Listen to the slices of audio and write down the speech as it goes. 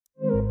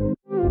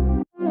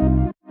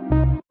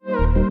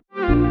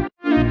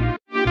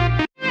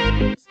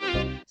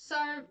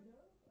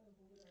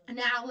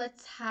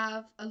let's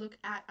have a look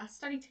at our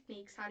study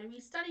techniques. How do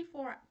we study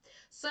for it?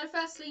 So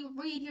firstly,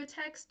 read your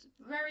text,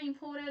 very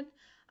important.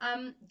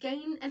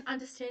 Gain an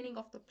understanding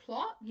of the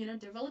plot,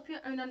 develop your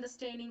own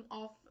understanding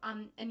of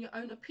and your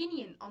own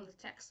opinion on the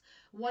text.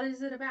 What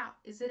is it about?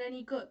 Is it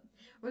any good?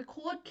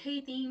 Record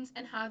key themes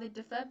and how they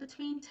differ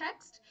between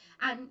text,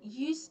 and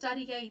use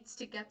study aids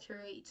to get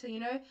through it. So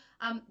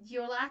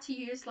you're allowed to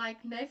use like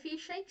No Fear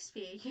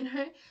Shakespeare,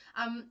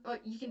 or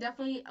you can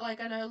definitely, like,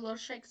 I know a lot of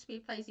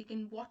Shakespeare plays you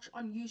can watch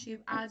on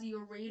YouTube as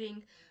you're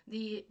reading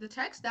the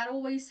text. That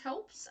always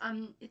helps.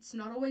 It's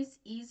not always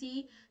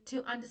easy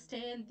to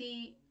understand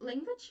the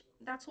language.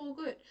 That's all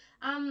good.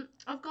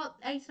 I've got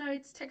 8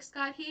 Notes text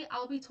guide here.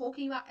 I'll be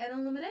talking about Ed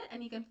Unlimited,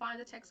 and you can find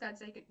the text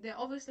guides. They're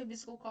obviously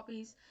physical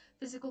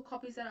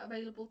copies that are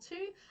available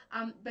too.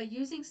 But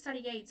using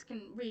study aids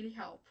can really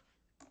help.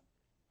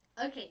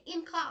 Okay,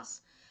 in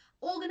class,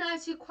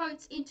 organize your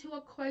quotes into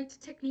a quote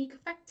technique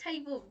effect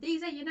table.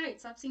 These are your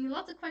notes. I've seen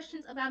lots of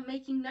questions about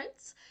making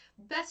notes.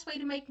 Best way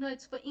to make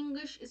notes for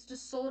English is to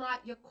sort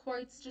out your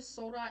quotes, just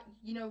sort out,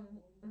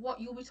 what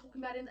you'll be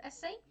talking about in the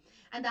essay.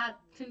 And that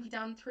can be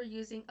done through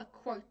using a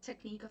quote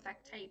technique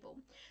effect table.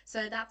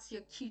 So that's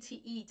your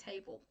QTE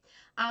table.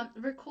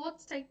 Record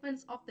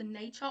statements of the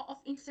nature of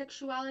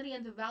intersexuality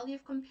and the value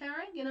of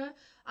comparing.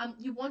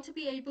 You want to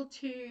be able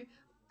to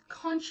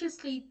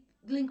consciously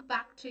link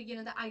back to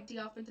the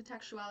idea of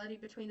intertextuality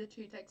between the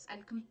two texts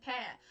and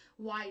compare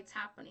why it's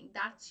happening.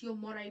 That's your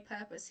motto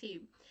purpose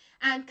here.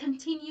 And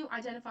continue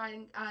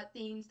identifying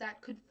themes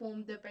that could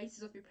form the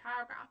basis of your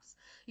paragraphs.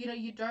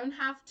 You don't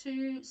have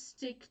to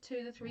stick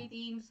to the 3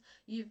 themes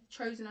you've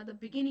chosen at the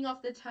beginning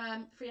of the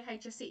term for your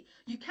HSC.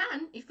 You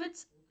can, if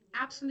it's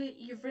absolutely,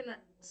 you've written a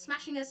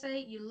smashing essay,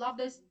 you love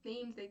those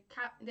themes, they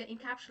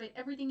encapsulate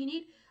everything you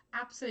need,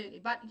 absolutely.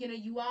 But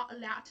you are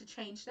allowed to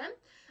change them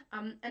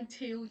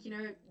until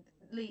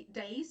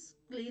days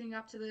leading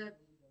up to the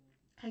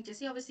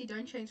HSC. Obviously,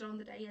 don't change it on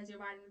the day as you're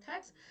writing the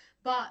text,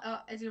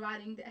 but as you're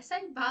writing the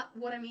essay. But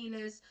what I mean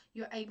is,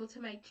 you're able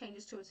to make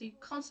changes to it. So you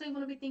constantly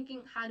want to be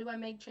thinking, how do I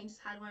make changes?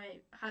 How do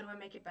I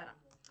make it better?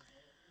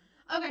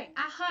 Okay,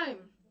 at home.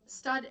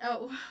 Study.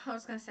 Oh, I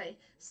was gonna say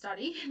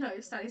study. No,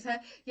 study. So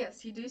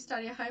yes, you do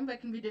study at home, but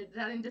it can be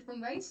done in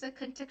different ways. So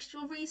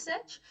contextual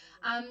research.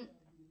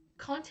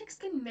 Context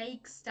can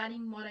make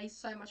studying mottos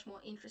so much more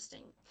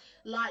interesting.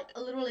 Like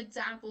a little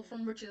example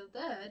from Richard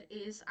III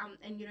is,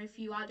 and if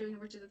you are doing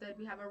Richard III,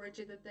 we have a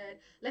Richard III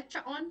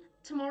lecture on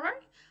tomorrow.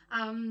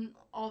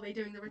 Are they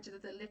doing the Richard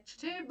III lecture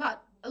too?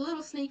 But a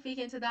little sneak peek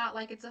into that,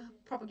 like it's a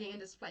propaganda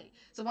display.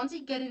 So once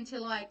you get into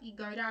you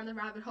go down the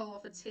rabbit hole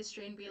of its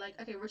history and be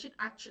like, okay, Richard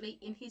actually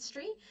in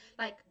history,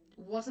 like,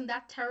 wasn't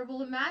that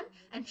terrible a man,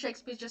 and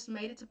Shakespeare just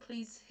made it to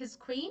please his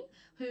queen,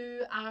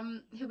 who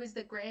is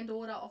the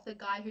granddaughter of the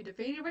guy who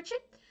defeated Richard,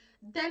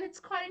 then it's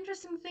quite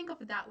interesting to think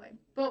of it that way.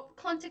 But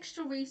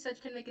contextual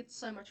research can make it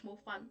so much more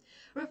fun.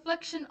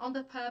 Reflection on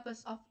the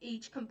purpose of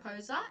each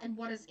composer and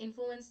what has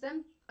influenced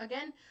them.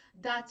 Again,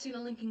 that's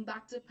linking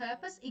back to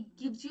purpose. It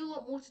gives you a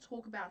lot more to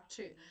talk about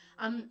too.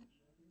 And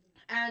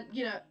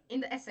in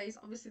the essays,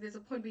 obviously there's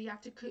a point where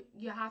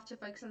you have to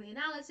focus on the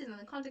analysis and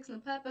the context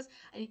and the purpose,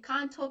 and you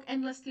can't talk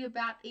endlessly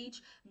about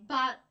each.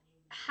 But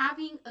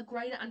having a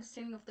greater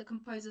understanding of the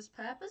composer's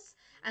purpose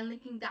and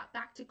linking that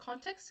back to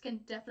context can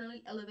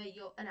definitely elevate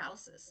your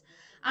analysis.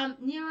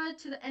 Nearer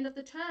to the end of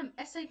the term,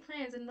 essay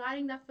plans and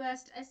writing that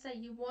first essay,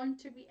 you want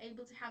to be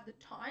able to have the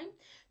time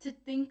to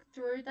think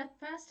through that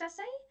first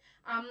essay,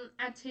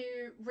 and to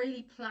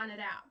really plan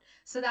it out.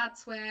 So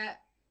that's where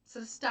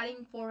sort of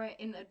studying for it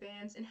in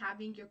advance and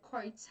having your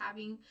quotes,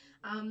 having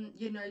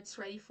your notes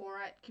ready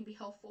for it can be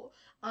helpful.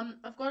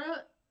 I've got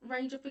a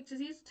range of fixes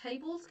here.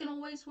 Tables can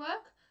always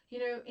work.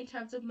 In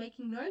terms of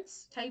making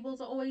notes, tables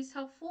are always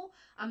helpful,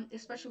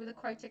 especially with the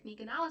quote technique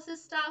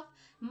analysis stuff.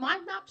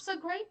 Mind maps are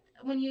great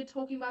when you're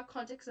talking about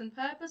context and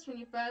purpose. When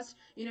you're first,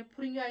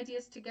 putting your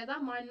ideas together,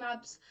 mind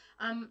maps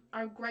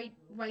are a great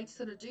way to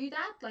sort of do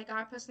that. Like,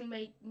 I personally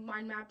made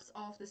mind maps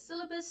of the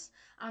syllabus,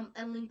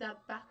 and link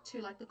that back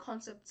to the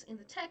concepts in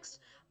the text.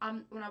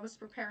 When I was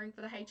preparing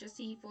for the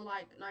HSC for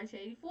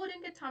 1984,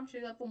 didn't get time to do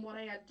that from what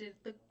I did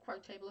the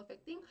quote table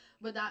effect thing,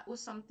 but that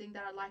was something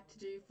that I'd like to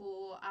do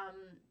for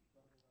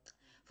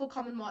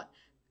Common Mod.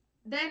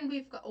 Then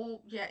we've got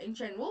in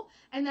general,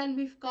 and then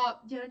we've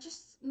got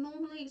just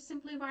normally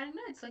simply writing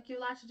notes. Like, you're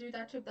allowed to do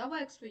that too. That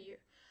works for you.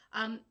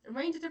 A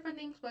range of different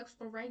things works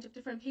for a range of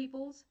different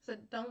peoples, so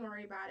don't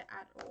worry about it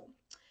at all.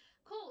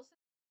 Cool.